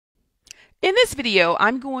In this video,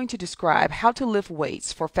 I'm going to describe how to lift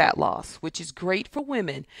weights for fat loss, which is great for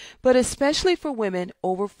women, but especially for women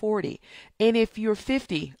over 40, and if you're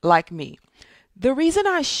 50 like me. The reason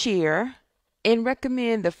I share and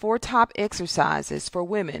recommend the 4 top exercises for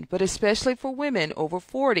women, but especially for women over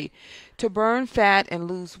 40, to burn fat and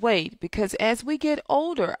lose weight, because as we get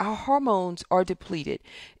older, our hormones are depleted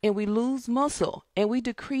and we lose muscle and we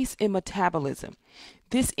decrease in metabolism.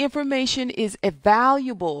 This information is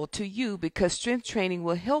valuable to you because strength training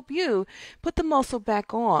will help you put the muscle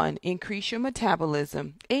back on, increase your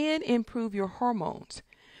metabolism, and improve your hormones.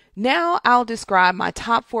 Now I'll describe my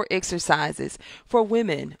top 4 exercises for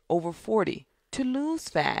women over 40 to lose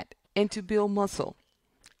fat and to build muscle.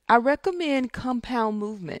 I recommend compound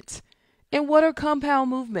movements. And what are compound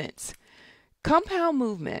movements? Compound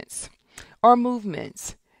movements are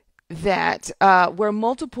movements that where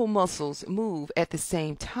multiple muscles move at the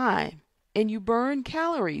same time and you burn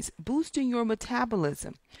calories, boosting your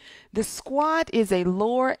metabolism. The squat is a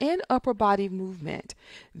lower and upper body movement.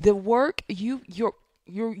 The work you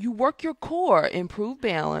work your core, improve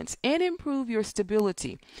balance, and improve your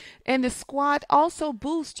stability. And the squat also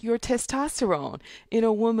boosts your testosterone in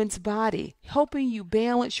a woman's body, helping you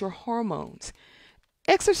balance your hormones.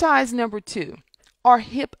 Exercise number 2 are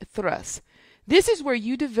hip thrusts. This is where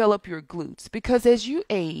you develop your glutes because as you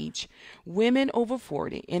age, women over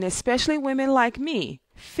 40, and especially women like me,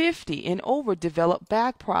 50 and over, develop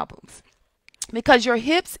back problems because your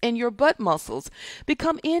hips and your butt muscles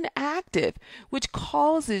become inactive, which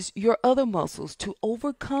causes your other muscles to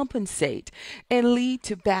overcompensate and lead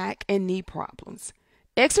to back and knee problems.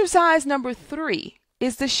 Exercise number 3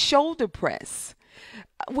 is the shoulder press,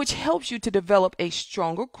 which helps you to develop a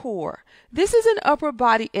stronger core. This is an upper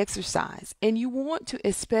body exercise, and you want to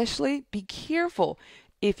especially be careful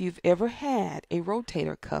if you've ever had a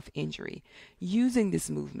rotator cuff injury using this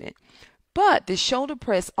movement. But the shoulder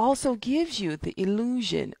press also gives you the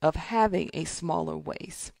illusion of having a smaller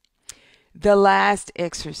waist. The last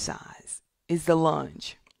exercise is the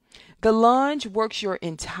lunge. The lunge works your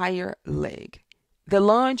entire leg. The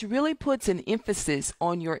lunge really puts an emphasis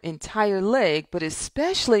on your entire leg, but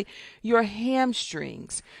especially your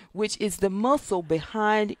hamstrings, which is the muscle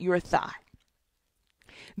behind your thigh.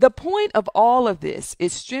 The point of all of this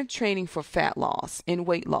is strength training for fat loss and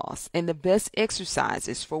weight loss, and the best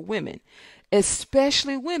exercises for women,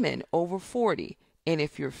 especially women over 40, and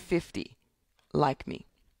if you're 50 like me.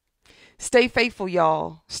 Stay faithful,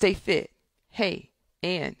 y'all. Stay fit. Hey,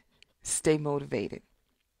 and stay motivated.